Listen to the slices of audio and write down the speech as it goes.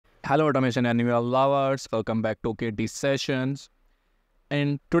Hello Automation Anywhere lovers, welcome back to KT Sessions.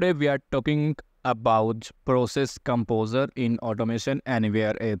 And today we are talking about Process Composer in Automation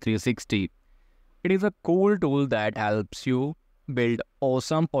Anywhere A360. It is a cool tool that helps you build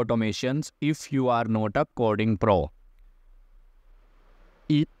awesome automations if you are not a coding pro.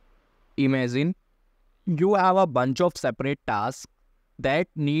 Imagine you have a bunch of separate tasks that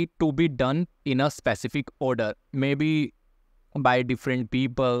need to be done in a specific order, maybe by different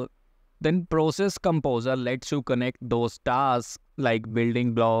people. Then Process Composer lets you connect those tasks like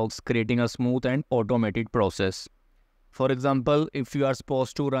building blocks, creating a smooth and automated process. For example, if you are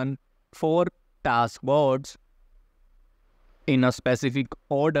supposed to run 4 task boards in a specific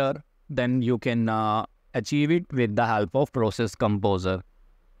order, then you can achieve it with the help of Process Composer.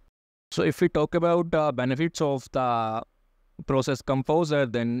 So if we talk about the benefits of the Process Composer,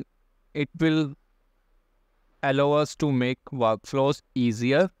 then it will allow us to make workflows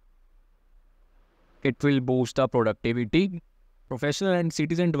easier. It will boost the productivity. Professional and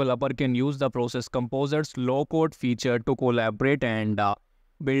citizen developer can use the Process Composer's low-code feature to collaborate and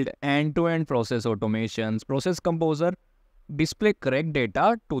build end-to-end process automations. Process Composer display correct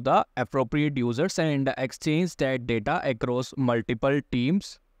data to the appropriate users and exchange that data across multiple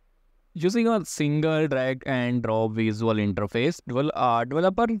teams. Using a single drag and drop visual interface,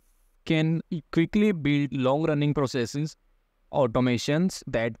 developer can quickly build long-running processes automations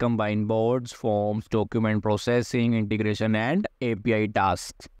that combine boards, forms, document processing, integration, and API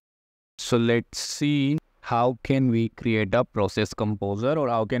tasks. So let's see how can we create a process composer, or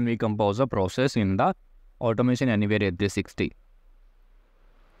how can we compose a process in the Automation Anywhere A360.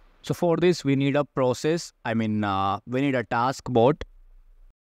 So for this we need a process, we need a task board.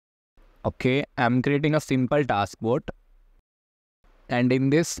 Okay, I'm creating a simple task board, and in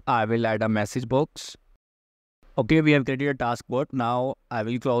this I will add a message box. Okay, we have created a task board. Now I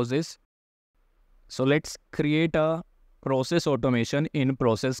will close this. So let's create a process automation in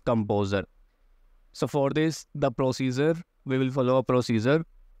Process Composer. So for this, the procedure, we will follow a procedure,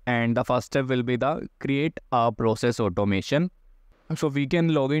 and the first step will be the create a process automation. So we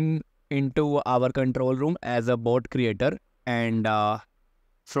can log into our control room as a bot creator, and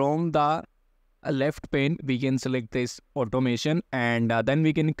from the left pane, we can select this automation, and then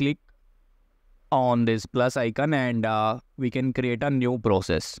we can click on this plus icon, and we can create a new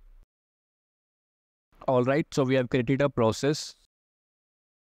process. Alright, so we have created a process.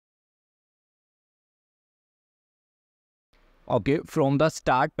 Okay, from the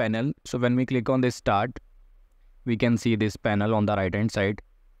start panel, so when we click on this start, we can see this panel on the right hand side.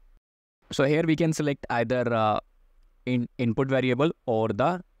 So here we can select either input variable or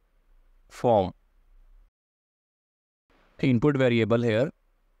the form. Input variable here,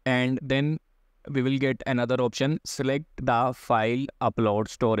 and then we will get another option, select the file upload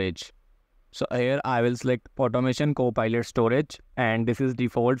storage. So here I will select automation copilot storage, and this is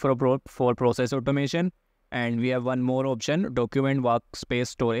default for process automation. And we have one more option, document workspace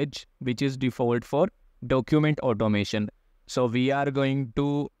storage, which is default for document automation. So we are going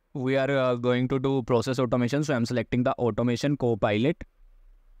to do process automation. So I'm selecting the automation copilot,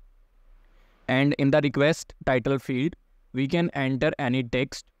 and in the request title field we can enter any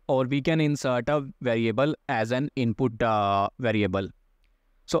text, or we can insert a variable as an input variable.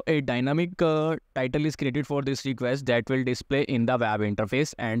 So a dynamic title is created for this request that will display in the web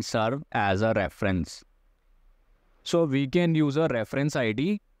interface and serve as a reference. So we can use a reference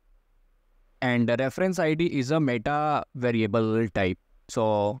ID, and the reference ID is a meta variable type.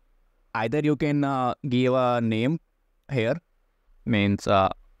 So either you can give a name here, means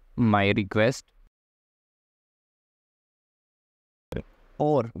my request,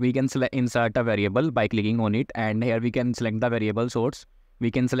 or we can insert a variable by clicking on it, and here we can select the variable source.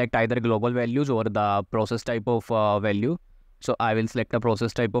 We can select either global values or the process type of value. So I will select the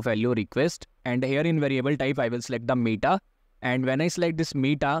process type of value request, and here in variable type I will select the meta. And when I select this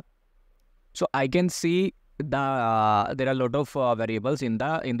meta, so I can see there are a lot of variables in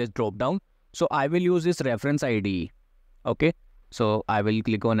this drop down. So I will use this reference ID. Okay, so I will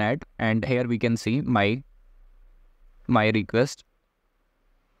click on add, and here we can see my request.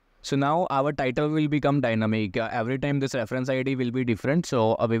 So now our title will become dynamic. Every time this reference ID will be different,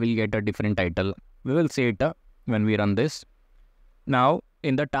 so we will get a different title. We will see it when we run this. Now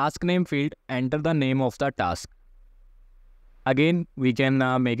in the task name field, enter the name of the task. Again, we can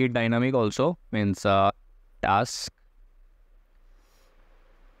make it dynamic also, means task,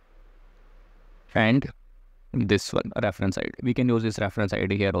 and this one reference ID. We can use this reference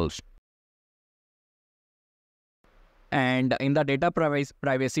ID here also. And in the data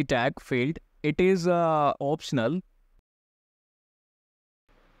privacy tag field, it is optional.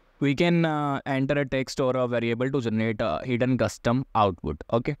 we can enter a text or a variable to generate a hidden custom output.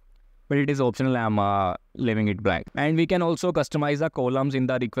 Okay, but it is optional. I'm leaving it blank. And we can also customize the columns in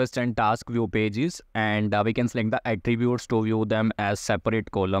the request and task view pages, and we can select the attributes to view them as separate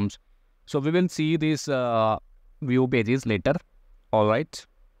columns. So we will see these view pages later. All right.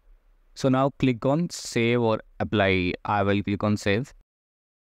 So now click on save or apply. I will click on save.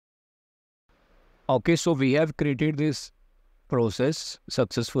 Okay, so we have created this process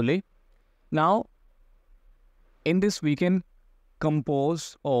successfully. Now in this we can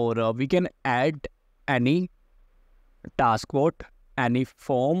compose or we can add any task board, any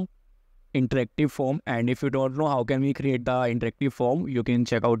form, interactive form. And if you don't know how can we create the interactive form, you can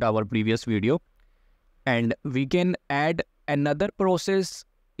check out our previous video. And we can add another process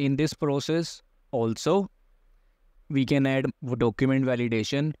in this process also. We can add document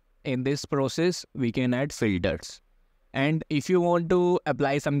validation. In this process we can add filters. And if you want to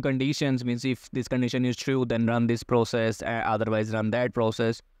apply some conditions, means if this condition is true, then run this process, otherwise run that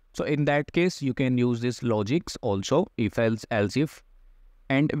process. So in that case, you can use this logics also, if else if.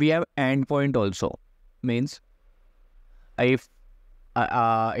 And we have endpoint also, means if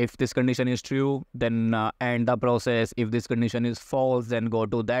this condition is true, then end the process. If this condition is false, then go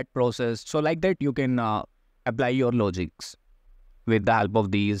to that process. So like that, you can apply your logics with the help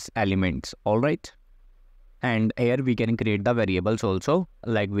of these elements. All right. And here we can create the variables also,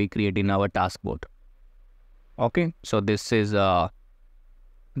 like we create in our task board. Okay, so this is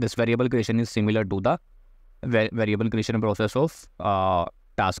this variable creation is similar to the variable creation process of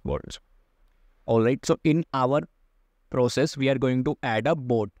task boards. All right, so in our process we are going to add a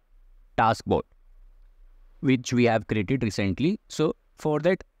board, task board, which we have created recently. So for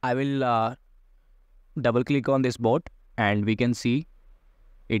that I will double click on this board, and we can see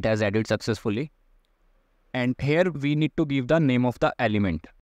it has added successfully. And here we need to give the name of the element.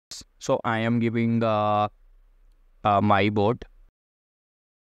 So I am giving my board.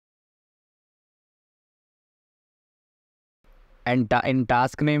 And in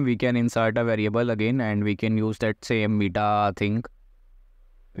task name, we can insert a variable again, and we can use that same meta thing.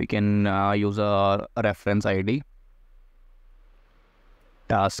 We can use a reference ID,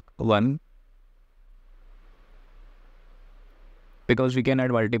 task 1. Because we can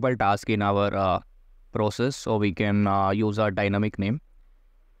add multiple tasks in our process, so we can use a dynamic name.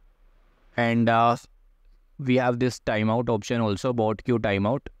 And we have this timeout option also, bot queue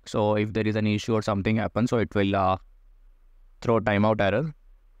timeout. So if there is an issue or something happens, so it will throw timeout error.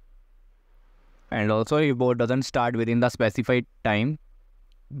 And also if bot doesn't start within the specified time,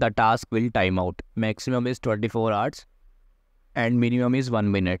 the task will time out. Maximum is 24 hours and minimum is 1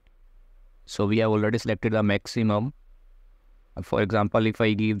 minute. So we have already selected the maximum. For example, if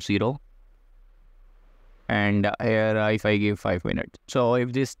I give 0, and here if I give 5 minutes. So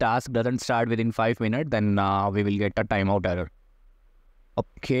if this task doesn't start within 5 minutes, then we will get a timeout error.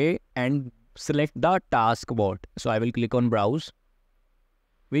 Okay, and select the task board. So I will click on browse.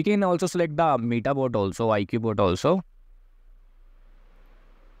 We can also select the meta board also, IQ board also.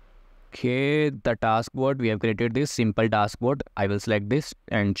 Okay, the task board, we have created this simple task board. I will select this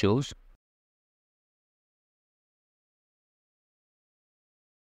and choose.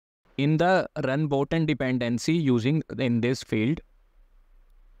 In the run button dependency using in this field,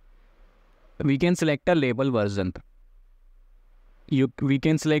 we can select a label version. We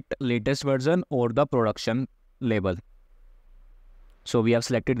can select latest version or the production label. So we have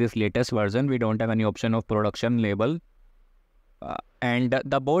selected this latest version. We don't have any option of production label. And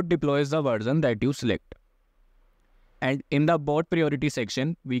the bot deploys the version that you select. And in the bot priority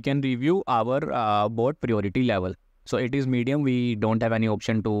section, we can review our bot priority level. So it is medium. We don't have any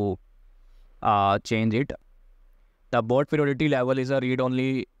option to change it. The bot priority level is a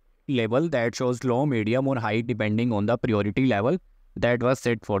read-only label that shows low, medium or high depending on the priority level that was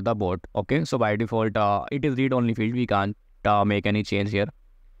set for the bot. Okay, so by default it is read-only field. We can't make any change here.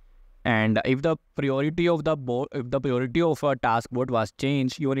 And if the priority of the bot, if the priority of a task bot was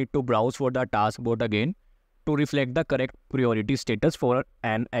changed, you need to browse for the task bot again to reflect the correct priority status for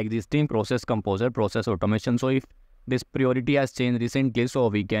an existing process composer process automation. So if this priority has changed recently, so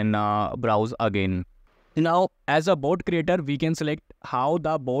we can browse again. Now, as a bot creator, we can select how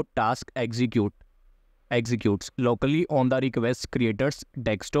the bot task executes locally on the request creator's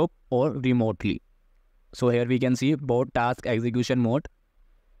desktop or remotely. So here we can see bot task execution mode,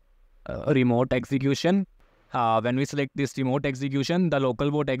 remote execution. When we select this remote execution, the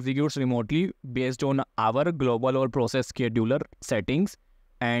local bot executes remotely based on our global or process scheduler settings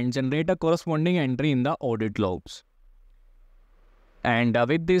and generate a corresponding entry in the audit logs. And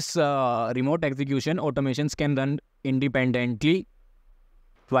with this remote execution, automations can run independently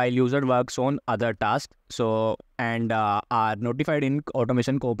while user works on other tasks. So, and are notified in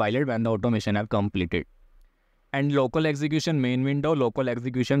Automation Copilot when the automation have completed. And local execution main window, local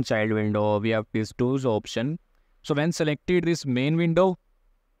execution child window, we have these two options. So when selected this main window,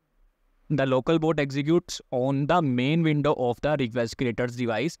 the local bot executes on the main window of the request creator's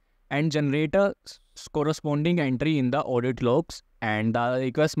device and generate a corresponding entry in the audit logs, and the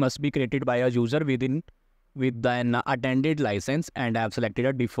request must be created by a user with an attended license and have selected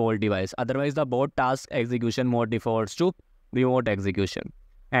a default device. Otherwise, the bot task execution mode defaults to remote execution.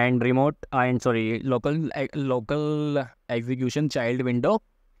 And local execution child window.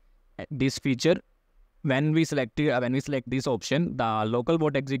 This feature, when we select this option, the local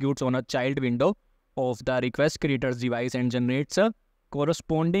bot executes on a child window of the request creator's device and generates a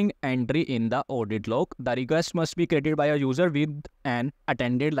corresponding entry in the audit log. The request must be created by a user with an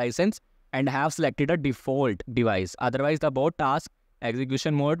attended license and have selected a default device. Otherwise, the bot task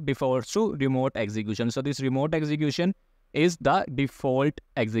execution mode defaults to remote execution. So this remote execution is the default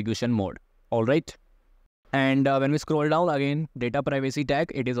execution mode. All right. And when we scroll down again, data privacy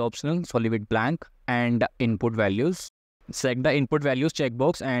tag, it is optional, so leave it blank. And input values, select the input values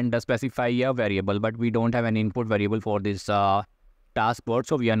checkbox and specify a variable, but we don't have any input variable for this task bot,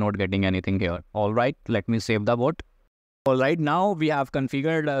 so we are not getting anything here. All right, let me save the bot. All right, now we have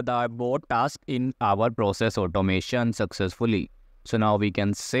configured the bot task in our process automation successfully. So now we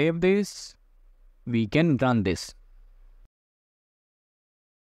can save this, we can run this.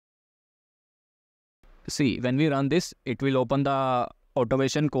 See, when we run this, it will open the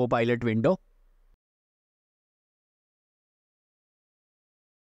Automation Copilot window.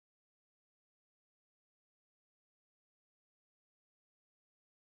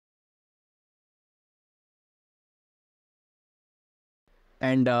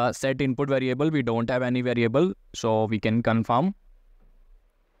 And set input variable, we don't have any variable, so we can confirm.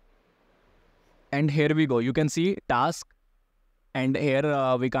 And here we go, you can see task, and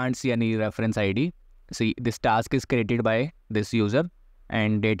here we can't see any reference ID. See, this task is created by this user,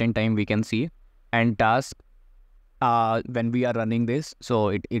 and date and time we can see. And task, when we are running this, so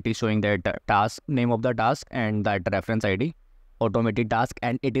it is showing that task, name of the task and that reference ID, automated task,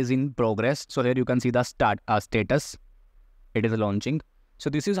 and it is in progress. So here you can see the status, it is launching. So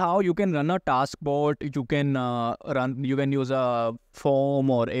this is how you can run a task bot. You can use a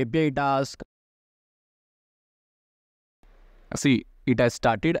form or API task. See, it has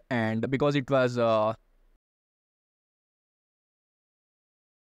started, and because it was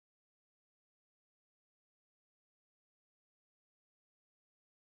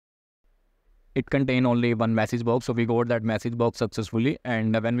it contained only one message box, so we got that message box successfully.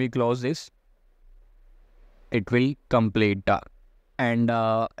 And when we close this, it will complete. And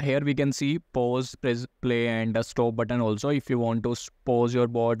here we can see pause, press play, and a stop button also. If you want to pause your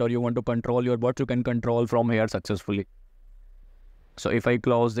bot or you want to control your bot, you can control from here successfully. So if I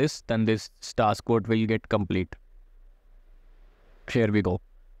close this, then this task code will get complete. Here we go.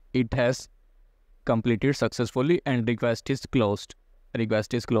 It has completed successfully and request is closed.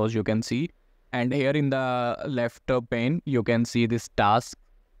 Request is closed, you can see. And here in the left pane, you can see this task.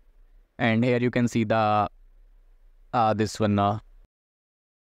 And here you can see the this one.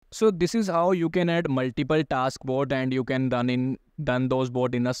 So this is how you can add multiple task bot, and you can run those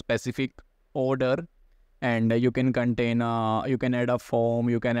bot in a specific order. And you can you can add a form,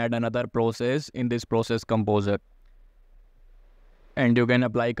 you can add another process in this process composer. And you can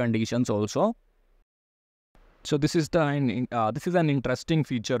apply conditions also. So this is an interesting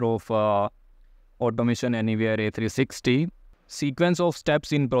feature of Automation Anywhere A360. Sequence of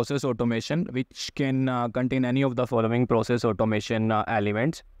steps in process automation, which can contain any of the following process automation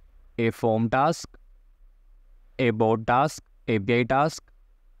elements: a form task, a bot task, API task.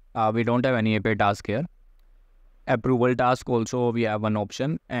 We don't have any API task here. Approval task also we have one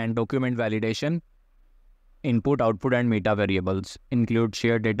option, and document validation, input, output, and meta variables include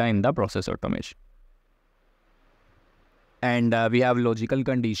shared data in the process automation. And we have logical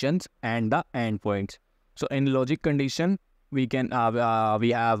conditions and the endpoints. So in logic condition, we can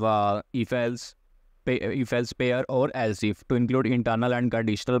we have if else pair or else if to include internal and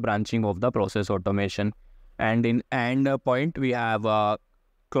conditional branching of the process automation. And in end point, we have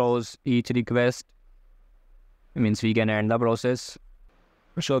close each request. It means we can end the process.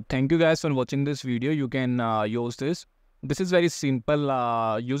 So thank you guys for watching this video. You can use this. This is very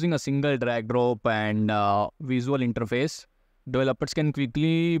simple. Using a single drag drop and visual interface, developers can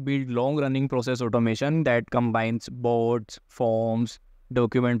quickly build long-running process automation that combines bots, forms,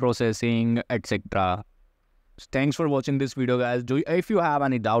 document processing, etc. So thanks for watching this video, guys. If you have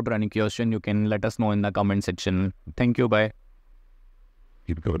any doubt or any question, you can let us know in the comment section. Thank you. Bye.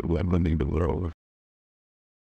 keep going, limiting the world.